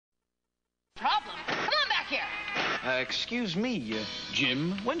problem? Come on back here. Excuse me,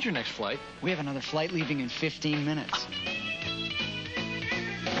 Jim, when's your next flight? We have another flight leaving in 15 minutes.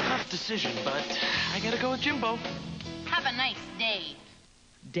 Tough decision, but I gotta go with Jimbo. Have a nice day.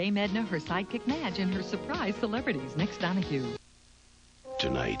 Dame Edna, her sidekick Madge, and her surprise celebrities. Next, Donahue.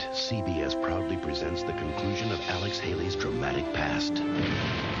 Tonight, CBS proudly presents the conclusion of Alex Haley's dramatic past.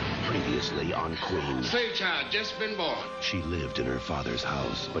 Previously on Queen. Slave child, just been born. She lived in her father's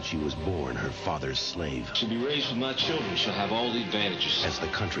house, but she was born her father's slave. She'll be raised with my children. She'll have all the advantages. As the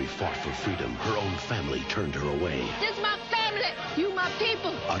country fought for freedom, her own family turned her away. This is my family. You my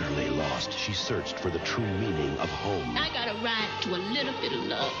people. Utterly lost, she searched for the true meaning of home. I got a right to a little bit of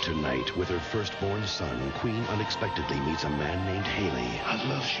love. Tonight, with her firstborn son, Queen unexpectedly meets a man named Haley. I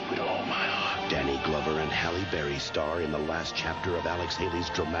love you with all my heart. Danny Glover and Halle Berry star in the last chapter of Alex Haley's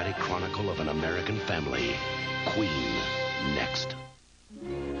dramatic chronicle of an American family. Queen, next.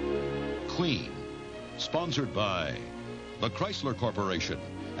 Queen, sponsored by the Chrysler Corporation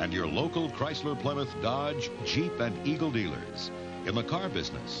and your local Chrysler, Plymouth, Dodge, Jeep, and Eagle dealers. In the car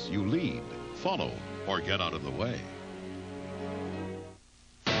business, you lead, follow, or get out of the way.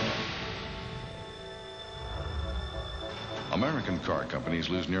 American car companies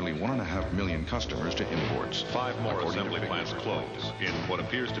lose nearly 1.5 million customers to imports. 5 more assembly plants close in what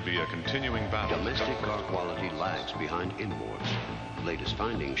appears to be a continuing battle. Domestic car quality lags behind imports. Latest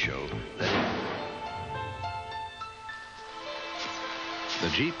findings show that the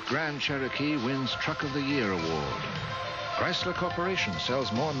Jeep Grand Cherokee wins Truck of the Year award. Chrysler Corporation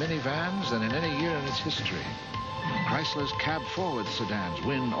sells more minivans than in any year in its history. Chrysler's cab-forward sedans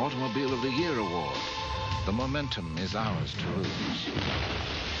win Automobile of the Year award. The momentum is ours to lose.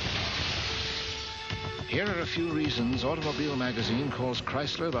 Here are a few reasons Automobile Magazine calls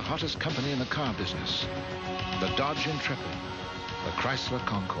Chrysler the hottest company in the car business. The Dodge Intrepid, the Chrysler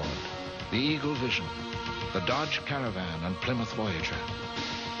Concorde, the Eagle Vision, the Dodge Caravan and Plymouth Voyager,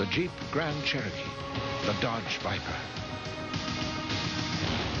 the Jeep Grand Cherokee, the Dodge Viper.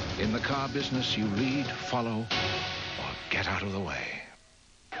 In the car business, you lead, follow, or get out of the way.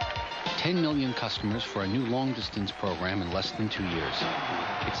 10 million customers for a new long-distance program in less than 2 years.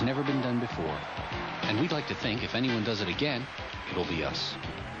 It's never been done before. And we'd like to think if anyone does it again, it'll be us.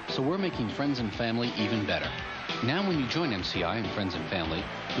 So we're making Friends and Family even better. Now when you join MCI and Friends and Family,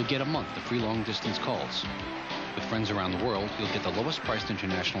 you'll get a month of free long-distance calls. With friends around the world, you'll get the lowest-priced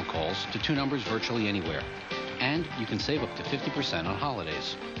international calls to 2 numbers virtually anywhere. And you can save up to 50% on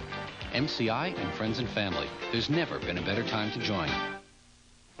holidays. MCI and Friends and Family. There's never been a better time to join.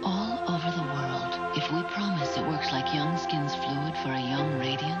 All over the world, if we promise it works like Young Skin's fluid for a young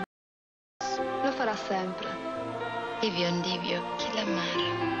radiance, lo farà sempre. Divio, chi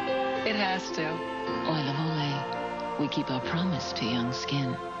l'amare. It has to. Oil of Olay. We keep our promise to young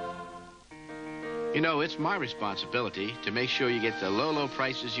skin. You know, it's my responsibility to make sure you get the low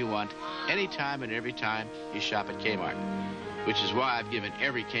prices you want anytime and every time you shop at Kmart. Which is why I've given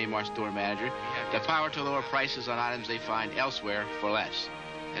every Kmart store manager the power to lower prices on items they find elsewhere for less.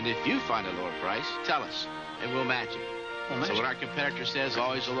 And if you find a lower price, tell us, and we'll match it. So when our competitor says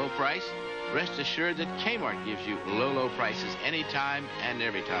always a low price, rest assured that Kmart gives you low prices anytime and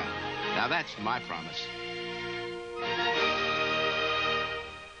every time. Now that's my promise.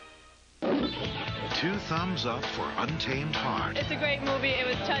 2 thumbs up for Untamed Heart. It's a great movie. It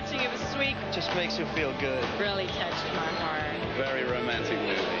was touching. It was sweet. Just makes you feel good. Really touched my heart. Very romantic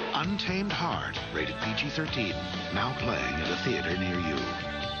movie. Untamed Heart, rated PG-13, now playing at a theater near you.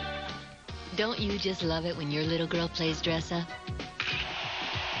 Don't you just love it when your little girl plays dress-up?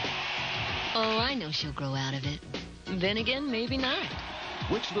 Oh, I know she'll grow out of it. Then again, maybe not.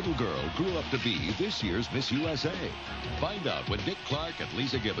 Which little girl grew up to be this year's Miss USA? Find out when Dick Clark and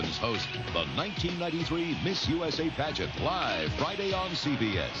Lisa Gibbons host the 1993 Miss USA Pageant live Friday on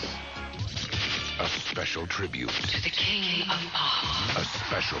CBS. A special tribute To the King of Pop. A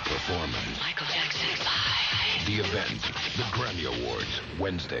special performance. Michael Jackson live. The event, the Grammy Awards,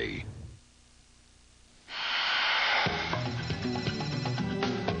 Wednesday.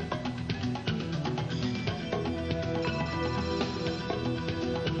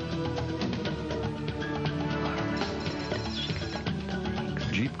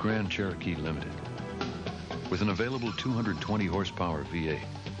 Jeep Grand Cherokee Limited. With an available 220 horsepower V8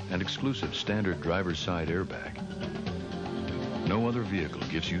 and exclusive standard driver's side airbag, no other vehicle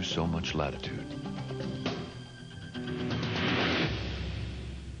gives you so much latitude.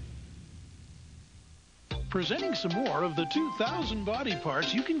 Presenting some more of the 2,000 body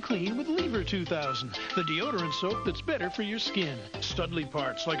parts you can clean with Lever 2000, the deodorant soap that's better for your skin. Studly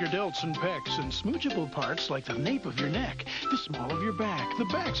parts like your delts and pecs, and smoochable parts like the nape of your neck, the small of your back, the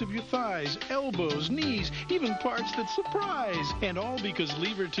backs of your thighs, elbows, knees, even parts that surprise. And all because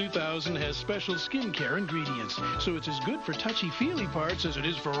Lever 2000 has special skincare ingredients, so it's as good for touchy-feely parts as it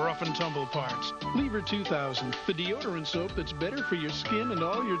is for rough and tumble parts. Lever 2000, the deodorant soap that's better for your skin and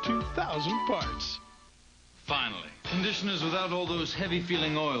all your 2,000 parts. Finally, conditioners without all those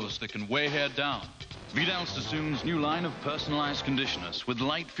heavy-feeling oils that can weigh hair down. Vidal Sassoon's new line of personalized conditioners with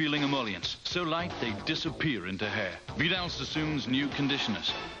light-feeling emollients. So light, they disappear into hair. Vidal Sassoon's new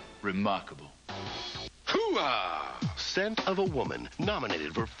conditioners. Remarkable. Hoo-ah! Scent of a Woman,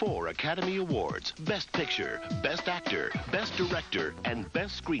 nominated for 4 Academy Awards. Best Picture, Best Actor, Best Director, and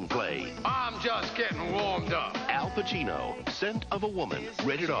Best Screenplay. I'm just getting warmed up. Al Pacino, Scent of a Woman,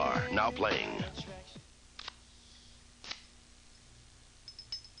 rated R, now playing.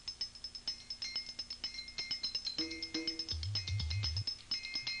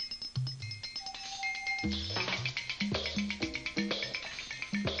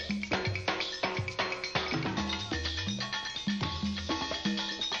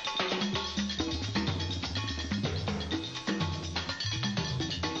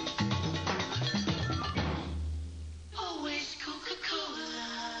 Always Coca-Cola.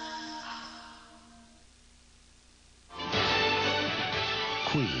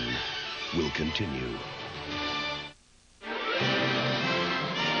 Queen will continue.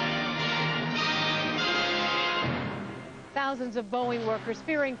 Thousands of Boeing workers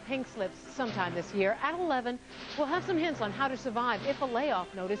fearing pink slips sometime this year. At 11, we'll have some hints on how to survive if a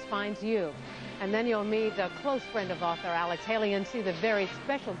layoff notice finds you. And then you'll meet a close friend of author Alex Haley and see the very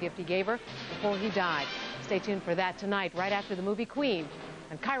special gift he gave her before he died. Stay tuned for that tonight, right after the movie Queen,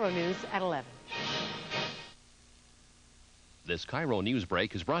 and KIRO News at 11. This KIRO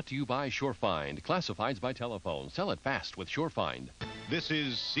Newsbreak is brought to you by SureFind. Classifieds by telephone. Sell it fast with SureFind. This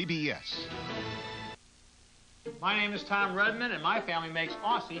is CBS. My name is Tom Redmond, and my family makes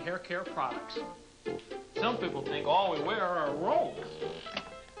Aussie hair care products. Some people think all we wear are robes.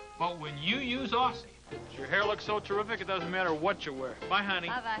 But when you use Aussie, your hair looks so terrific, it doesn't matter what you wear. Bye, honey.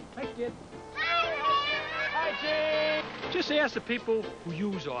 Bye-bye. Hi, kid. Hi, Jane. Just ask the people who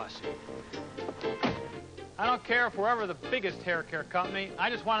use Aussie. I don't care if we're ever the biggest hair care company.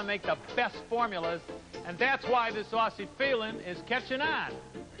 I just want to make the best formulas, and that's why this Aussie feeling is catching on.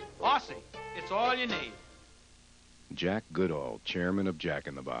 Aussie, it's all you need. Jack Goodall, chairman of Jack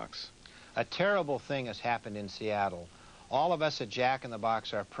in the Box. A terrible thing has happened in Seattle. All of us at Jack in the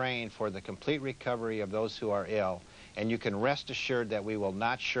Box are praying for the complete recovery of those who are ill, and you can rest assured that we will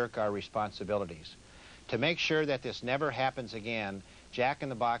not shirk our responsibilities. To make sure that this never happens again, Jack in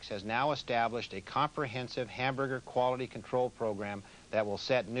the Box has now established a comprehensive hamburger quality control program that will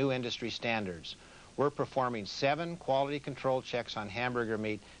set new industry standards. We're performing 7 quality control checks on hamburger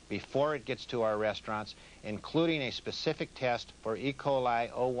meat before it gets to our restaurants, including a specific test for E. coli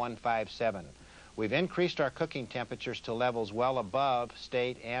 0157. We've increased our cooking temperatures to levels well above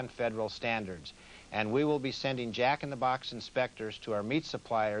state and federal standards. And we will be sending Jack in the Box inspectors to our meat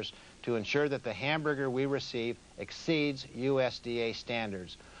suppliers to ensure that the hamburger we receive exceeds USDA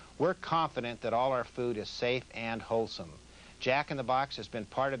standards. We're confident that all our food is safe and wholesome. Jack in the Box has been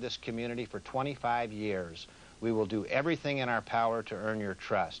part of this community for 25 years. We will do everything in our power to earn your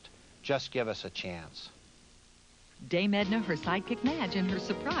trust. Just give us a chance. Dame Edna, her sidekick Madge, and her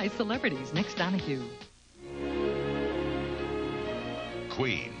surprise celebrities. Next, Donahue.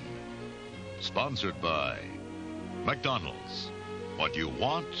 Queen. Sponsored by McDonald's. What you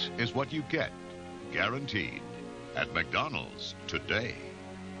want is what you get. Guaranteed. At McDonald's today.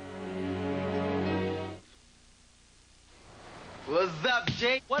 What's up,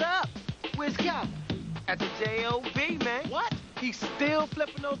 Jake? What up? Where's Calvin? At the J.O.B., man. What? He's still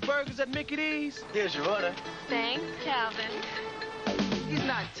flipping those burgers at Mickey D's? Here's your order. Thanks, Calvin. He's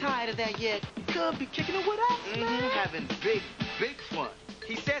not tired of that yet. Could be kicking it with us, man. Having big fun.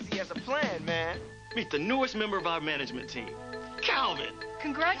 He says he has a plan, man. Meet the newest member of our management team, Calvin.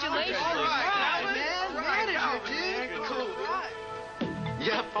 Congratulations. All right, Calvin. Man. All right, manager, dude. Cool.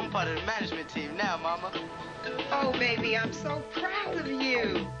 Yep, I'm part of the management team now, Mama. Oh, baby, I'm so proud of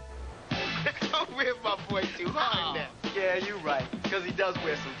you. Don't rip my boy too hard now. Yeah, you're right, because he does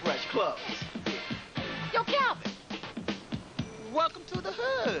wear some fresh clothes. Yo, Calvin. Welcome to the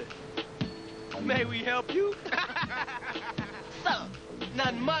hood. May we help you? So,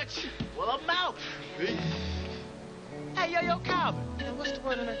 nothing much. Well, I'm out. Hey, yo, Calvin. Man, what's the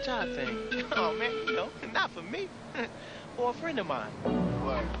word on that job thing? Oh, man, you know, not for me. For a friend of mine.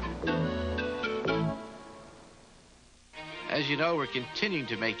 Word. As you know, we're continuing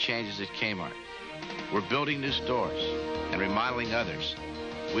to make changes at Kmart. We're building new stores and remodeling others.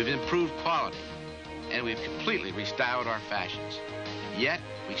 We've improved quality, and we've completely restyled our fashions. Yet,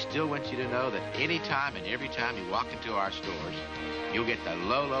 we still want you to know that anytime and every time you walk into our stores, you'll get the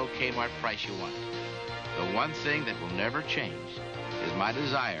low, low Kmart price you want. The one thing that will never change is my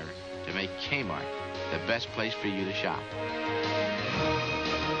desire to make Kmart the best place for you to shop.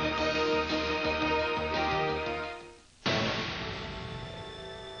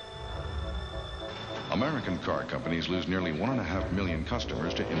 American car companies lose nearly 1.5 million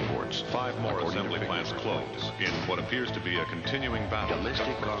customers to imports. 5 more assembly plants close in what appears to be a continuing battle.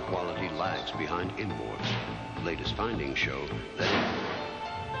 Domestic car quality lags behind imports. Latest findings show that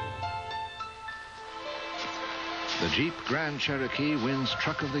the Jeep Grand Cherokee wins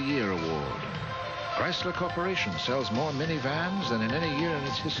Truck of the Year award. Chrysler Corporation sells more minivans than in any year in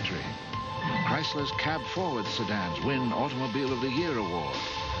its history. Chrysler's cab-forward sedans win Automobile of the Year award.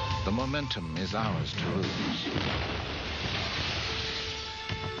 The momentum is ours to lose.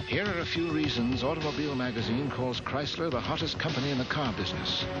 Here are a few reasons Automobile magazine calls Chrysler the hottest company in the car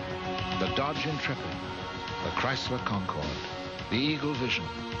business. The Dodge Intrepid, the Chrysler Concorde, the Eagle Vision,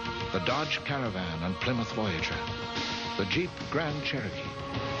 the Dodge Caravan and Plymouth Voyager, the Jeep Grand Cherokee,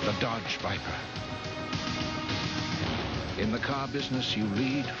 the Dodge Viper. In the car business, you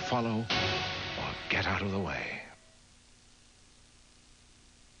lead, follow, or get out of the way.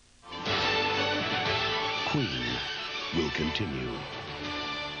 Queen will continue.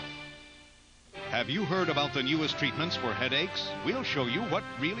 Have you heard about the newest treatments for headaches? We'll show you what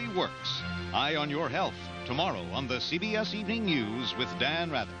really works. Eye on Your Health, tomorrow on the CBS Evening News with Dan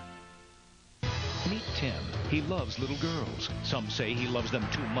Rather. Meet Tim. He loves little girls. Some say he loves them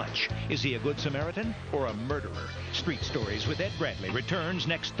too much. Is he a good Samaritan or a murderer? Street Stories with Ed Bradley returns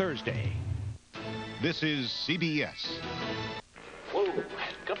next Thursday. This is CBS. Whoa,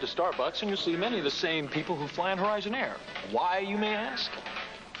 come to Starbucks and you'll see many of the same people who fly on Horizon Air. Why, you may ask?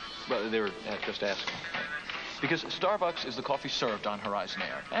 Well, they were just asking. Because Starbucks is the coffee served on Horizon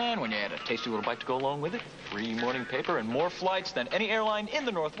Air. And when you add a tasty little bite to go along with it, free morning paper and more flights than any airline in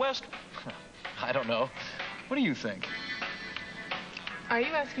the Northwest, I don't know. What do you think? Are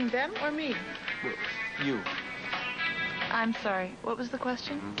you asking them or me? You. I'm sorry. What was the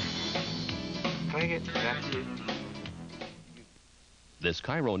question? Can I get back to you? This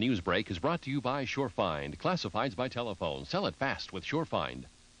KIRO news break is brought to you by SureFind. Classifieds by telephone. Sell it fast with SureFind.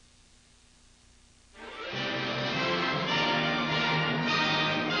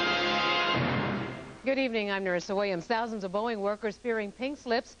 Good evening, I'm Narissa Williams. Thousands of Boeing workers fearing pink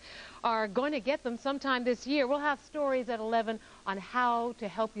slips are going to get them sometime this year. We'll have stories at 11 on how to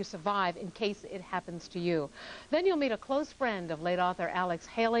help you survive in case it happens to you. Then you'll meet a close friend of late author Alex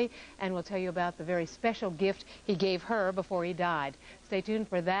Haley, and we'll tell you about the very special gift he gave her before he died. Stay tuned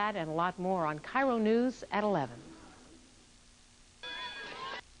for that and a lot more on KIRO News at 11.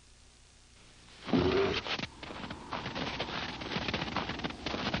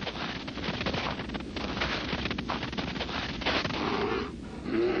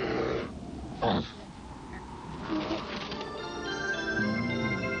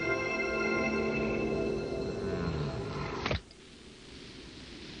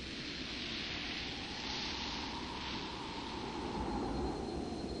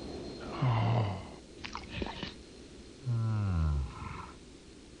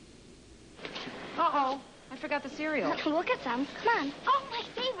 Uh-oh, I forgot the cereal. We'll get some. Come on. Oh, my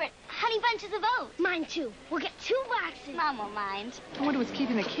favorite. Honey Bunches of Oats. Mine, too. We'll get 2 boxes. Mom won't mind. I wonder what's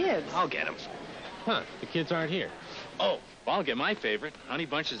keeping the kids. I'll get them. Huh, the kids aren't here. Oh, well, I'll get my favorite, Honey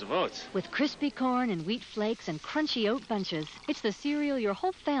Bunches of Oats. With crispy corn and wheat flakes and crunchy oat bunches, it's the cereal your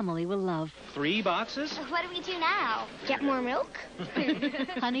whole family will love. 3 boxes? What do we do now? Get more milk?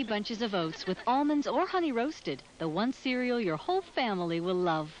 Honey Bunches of Oats with almonds or honey roasted, the one cereal your whole family will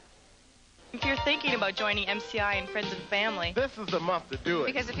love. If you're thinking about joining MCI and Friends and Family, this is the month to do it.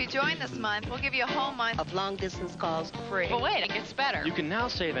 Because if you join this month, we'll give you a whole month of long-distance calls free. But wait, it gets better. You can now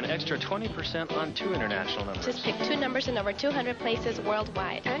save an extra 20% on 2 international numbers. Just pick 2 numbers in over 200 places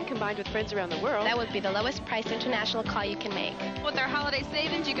worldwide. And combined with friends around the world, that would be the lowest price international call you can make. With our holiday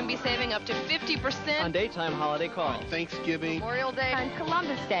savings, you can be saving up to 50% on daytime holiday calls. On Thanksgiving, Memorial Day, on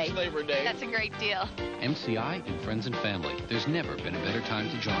Columbus Day, Labor Day. That's a great deal. MCI and Friends and Family. There's never been a better time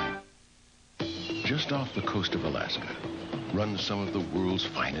to join. Just off the coast of Alaska runs some of the world's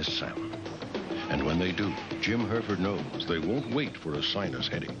finest salmon. And when they do, Jim Herford knows they won't wait for a sinus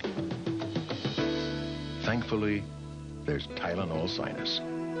headache. Thankfully, there's Tylenol Sinus.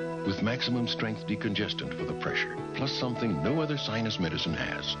 with maximum strength decongestant for the pressure, plus something no other sinus medicine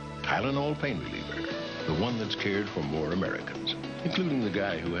has. Tylenol pain reliever, the one that's cared for more Americans, including the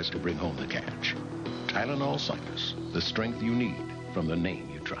guy who has to bring home the cash. Tylenol Sinus, the strength you need from the name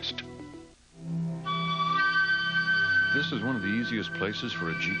you trust. This is one of the easiest places for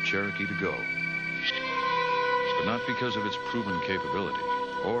a Jeep Cherokee to go. But not because of its proven capability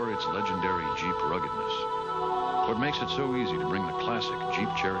or its legendary Jeep ruggedness. What makes it so easy to bring the classic Jeep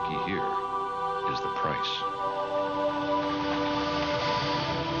Cherokee here is the price.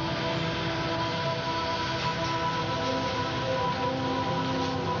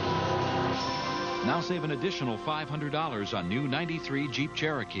 Now save an additional $500 on new 93 Jeep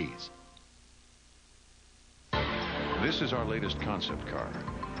Cherokees. This is our latest concept car.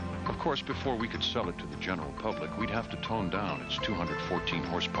 Of course, before we could sell it to the general public, we'd have to tone down its 214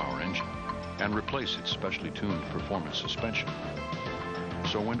 horsepower engine and replace its specially tuned performance suspension.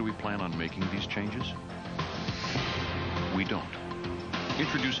 So when do we plan on making these changes? We don't.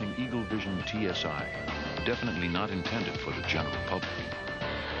 Introducing Eagle Vision TSI, definitely not intended for the general public.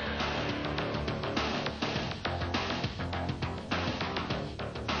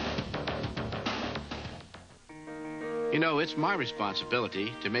 You know, it's my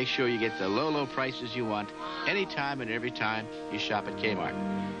responsibility to make sure you get the low prices you want anytime and every time you shop at Kmart.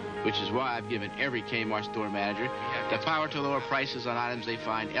 Which is why I've given every Kmart store manager the power to lower prices on items they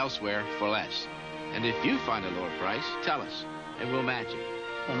find elsewhere for less. And if you find a lower price, tell us, and we'll match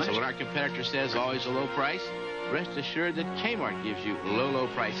it. So when our competitor says always a low price, rest assured that Kmart gives you low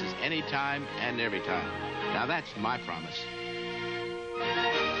prices anytime and every time. Now that's my promise.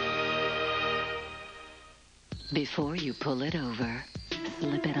 Before you pull it over,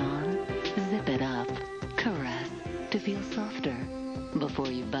 slip it on, zip it up, caress to feel softer. Before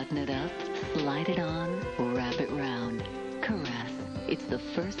you button it up, slide it on, wrap it round, caress. It's the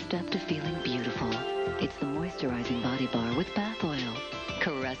first step to feeling beautiful. It's the moisturizing body bar with bath oil.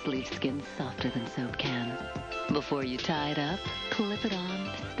 Caress leaves skin softer than soap can. Before you tie it up, clip it on,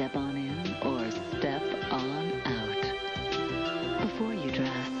 step on in, or step on out. Before you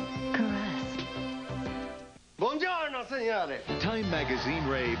dress, caress. Buongiorno, signore. Time magazine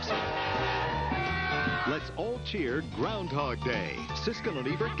raves. Let's all cheer Groundhog Day. Siskel and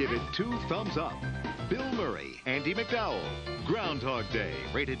Ebert give it 2 thumbs up. Bill Murray, Andy McDowell. Groundhog Day,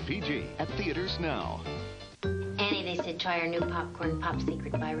 rated PG. At theaters now. Annie, they said try our new popcorn Pop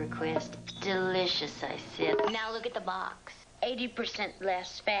Secret by request. Delicious, I said. Now look at the box. 80%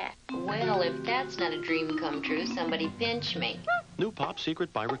 less fat. Well, if that's not a dream come true, somebody pinch me. New Pop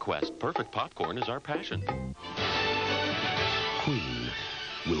Secret by request. Perfect popcorn is our passion. Queen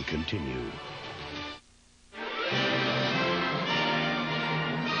will continue.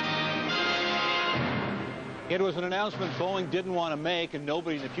 It was an announcement Boeing didn't want to make, and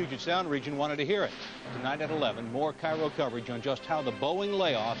nobody in the Puget Sound region wanted to hear it. Tonight at 11, more KIRO coverage on just how the Boeing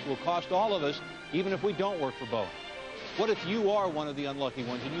layoffs will cost all of us, even if we don't work for Boeing. What if you are one of the unlucky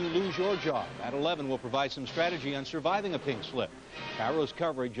ones and you lose your job? At 11, we'll provide some strategy on surviving a pink slip. KIRO's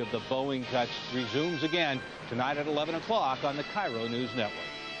coverage of the Boeing cuts resumes again tonight at 11 o'clock on the KIRO News Network.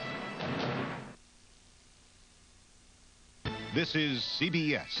 This is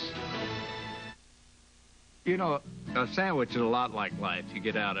CBS. You know, a sandwich is a lot like life. You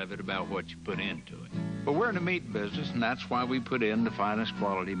get out of it about what you put into it. But we're in the meat business, and that's why we put in the finest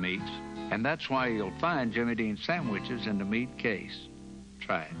quality meats. And that's why you'll find Jimmy Dean sandwiches in the meat case.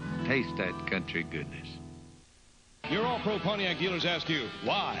 Try it. Taste that country goodness. Your all-pro Pontiac dealers ask you,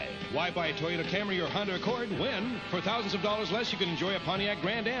 why? Why buy a Toyota Camry or Honda Accord when, for thousands of dollars less, you can enjoy a Pontiac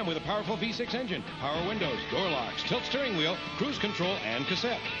Grand Am with a powerful V6 engine, power windows, door locks, tilt steering wheel, cruise control, and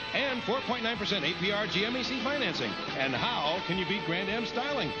cassette. And 4.9% APR GMAC financing. And how can you beat Grand Am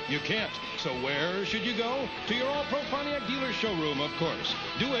styling? You can't. So where should you go? To your all-pro Pontiac dealer showroom, of course.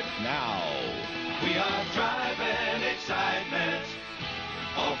 Do it now. We are driving excitement.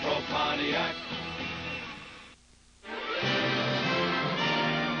 All-pro Pontiac.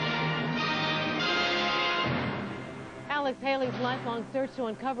 Alex Haley's lifelong search to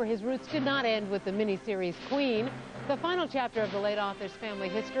uncover his roots did not end with the miniseries Queen. The final chapter of the late author's family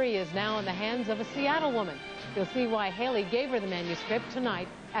history is now in the hands of a Seattle woman. You'll see why Haley gave her the manuscript tonight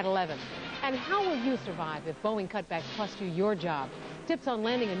at 11. And how will you survive if Boeing cutbacks cost you your job? Tips on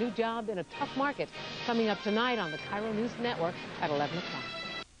landing a new job in a tough market coming up tonight on the KIRO News Network at 11 o'clock.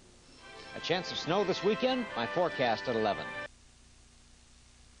 A chance of snow this weekend? My forecast at 11.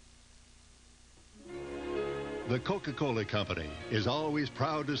 The Coca-Cola Company is always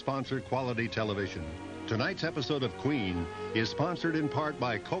proud to sponsor quality television. Tonight's episode of Queen is sponsored in part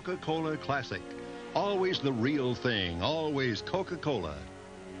by Coca-Cola Classic. Always the real thing, always Coca-Cola.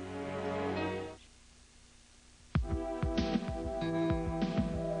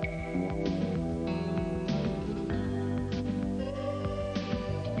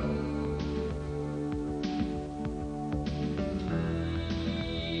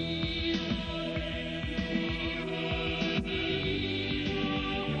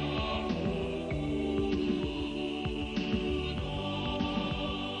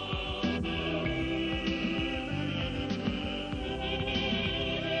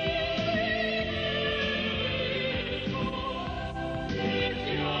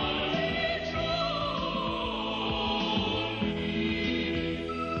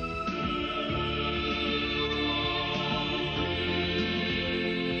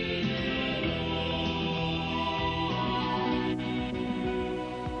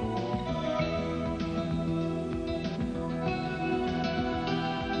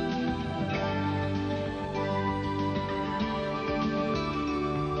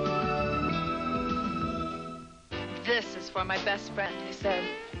 for my best friend, who said,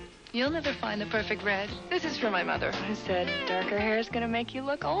 "You'll never find the perfect red." This is for my mother, who said, "Darker hair is going to make you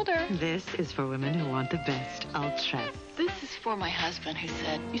look older." This is for women who want the best. Ultra. This is for my husband, who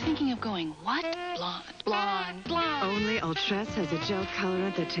said, "You're thinking of going what? Blonde, blonde, blonde." Only Ultress has a gel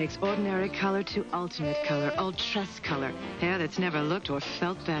colorant that takes ordinary color to ultimate color. Ultress color. Hair that's never looked or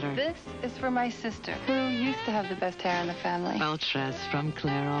felt better. This is for my sister, who used to have the best hair in the family. Ultress from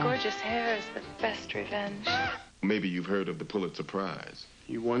Clairol. Gorgeous hair is the best revenge. Maybe you've heard of the Pulitzer Prize.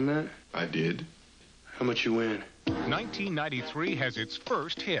 You won that? I did. How much you win? 1993 has its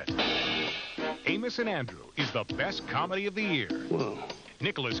first hit. Amos and Andrew is the best comedy of the year. Whoa.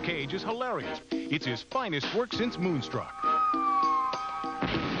 Nicolas Cage is hilarious. It's his finest work since Moonstruck.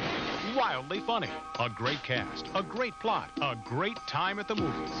 Wildly funny. A great cast, a great plot, a great time at the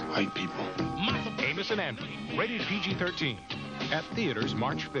movies. White people. Amos and Andrew, rated PG-13. At theaters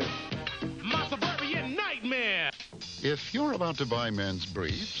March 5th. My Suburban Nightmare! If you're about to buy men's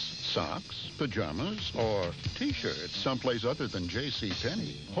briefs, socks, pajamas, or T-shirts someplace other than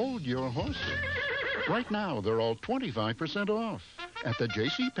JCPenney, hold your horses. Right now, they're all 25% off at the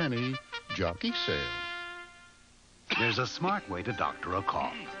JCPenney Jockey Sale. There's a smart way to doctor a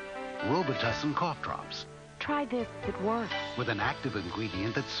cough. Robitussin cough drops. Try this. It works. With an active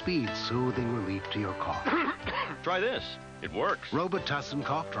ingredient that speeds soothing relief to your cough. Try this. It works. Robitussin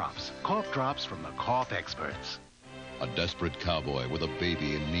cough drops. Cough drops from the cough experts. A desperate cowboy with a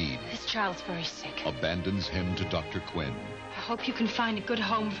baby in need This child's very sick. abandons him to Dr. Quinn. I hope you can find a good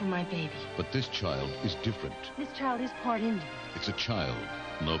home for my baby. But this child is different. This child is part Indian. It's a child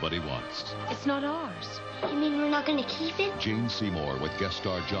nobody wants. It's not ours. You mean we're not going to keep it? Jane Seymour with guest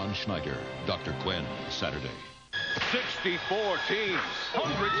star John Schneider. Dr. Quinn, Saturday. 64 teams,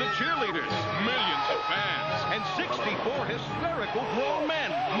 hundreds of cheerleaders, millions of fans, and 64 hysterical grown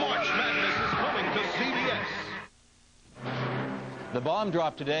men. March Madness is coming to CBS. The bomb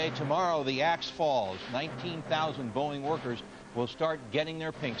dropped today. Tomorrow, the axe falls. 19,000 Boeing workers will start getting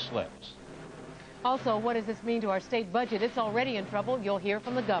their pink slips. Also, what does this mean to our state budget? It's already in trouble. You'll hear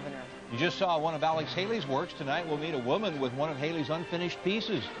from the governor. You just saw one of Alex Haley's works. Tonight, we'll meet a woman with one of Haley's unfinished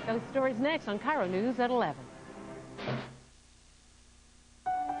pieces. Those stories next on KIRO News at 11.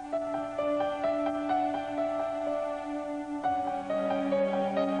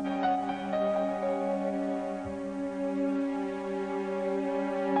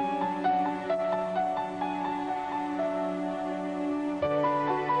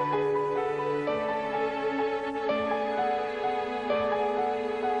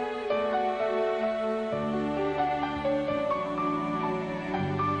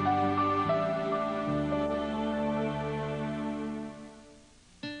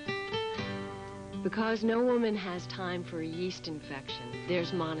 Because no woman has time for a yeast infection,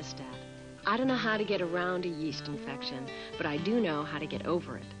 there's Monistat. I don't know how to get around a yeast infection, but I do know how to get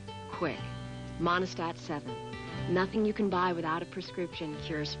over it. Quick. Monistat 7. Nothing you can buy without a prescription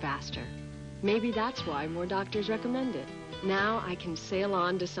cures faster. Maybe that's why more doctors recommend it. Now I can sail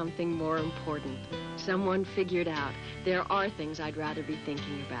on to something more important. Someone figured out there are things I'd rather be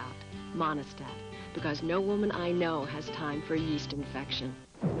thinking about. Monistat. Because no woman I know has time for a yeast infection.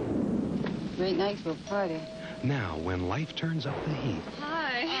 Great night for a party. Now, when life turns up the heat,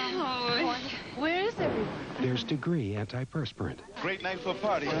 Hi. Oh, where is everyone? there's Degree antiperspirant. Great night for a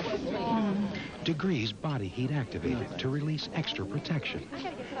party, huh? Degree's body heat activated to release extra protection.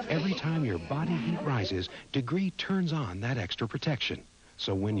 Every time your body heat rises, Degree turns on that extra protection.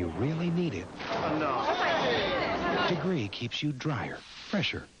 So when you really need it, Degree keeps you drier,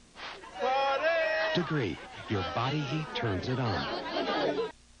 fresher. Degree, your body heat turns it on.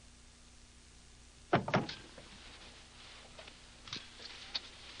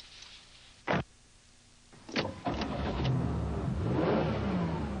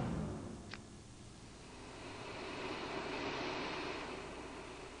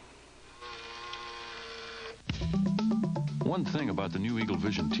 One thing about the new Eagle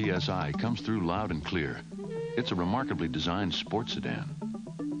Vision TSI comes through loud and clear. It's a remarkably designed sports sedan.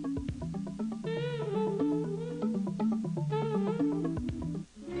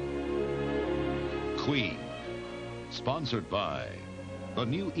 Queen. Sponsored by the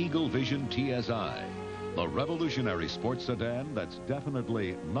new Eagle Vision TSI, the revolutionary sports sedan that's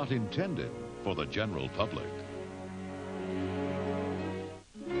definitely not intended for the general public.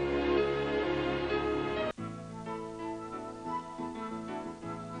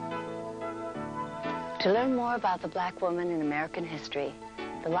 To learn more about the black woman in American history,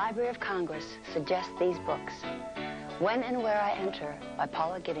 the Library of Congress suggests these books: When and Where I Enter by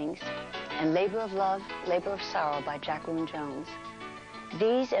Paula Giddings, and Labor of Love, Labor of Sorrow by Jacqueline Jones.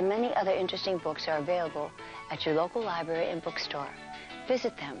 These and many other interesting books are available at your local library and bookstore.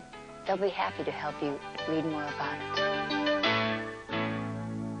 Visit them. They'll be happy to help you read more about it.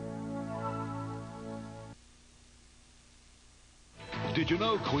 Did you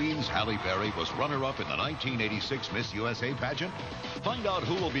know Queen's Halle Berry was runner-up in the 1986 Miss USA pageant? Find out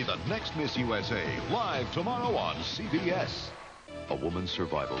who will be the next Miss USA live tomorrow on CBS. A woman's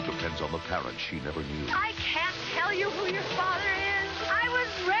survival depends on the parents she never knew. I can't tell you who your father is. I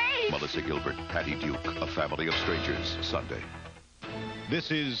was raised. Melissa Gilbert, Patty Duke, A Family of Strangers, Sunday.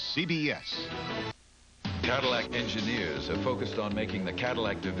 This is CBS. Cadillac engineers have focused on making the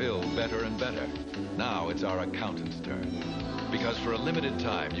Cadillac DeVille better and better. Now it's our accountant's turn. Because for a limited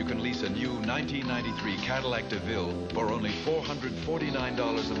time, you can lease a new 1993 Cadillac DeVille for only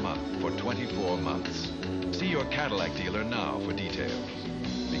 $449 a month for 24 months. See your Cadillac dealer now for details.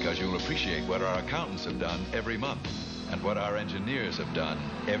 Because you'll appreciate what our accountants have done every month and what our engineers have done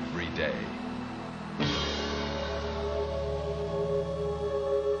every day.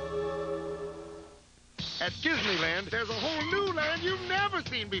 At Disneyland, there's a whole new land you've never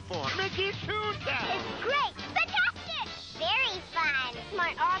seen before. Mickey's Toontown. It's great. Fantastic. Very fun.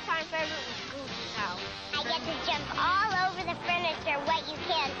 My all-time favorite was Goofy's house. I get to jump all over the furniture, what you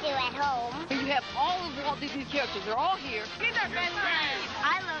can't do at home. You have all of Walt Disney characters. They're all here. He's our best friend.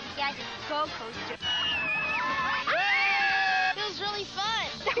 I love Gadget's Go Coaster.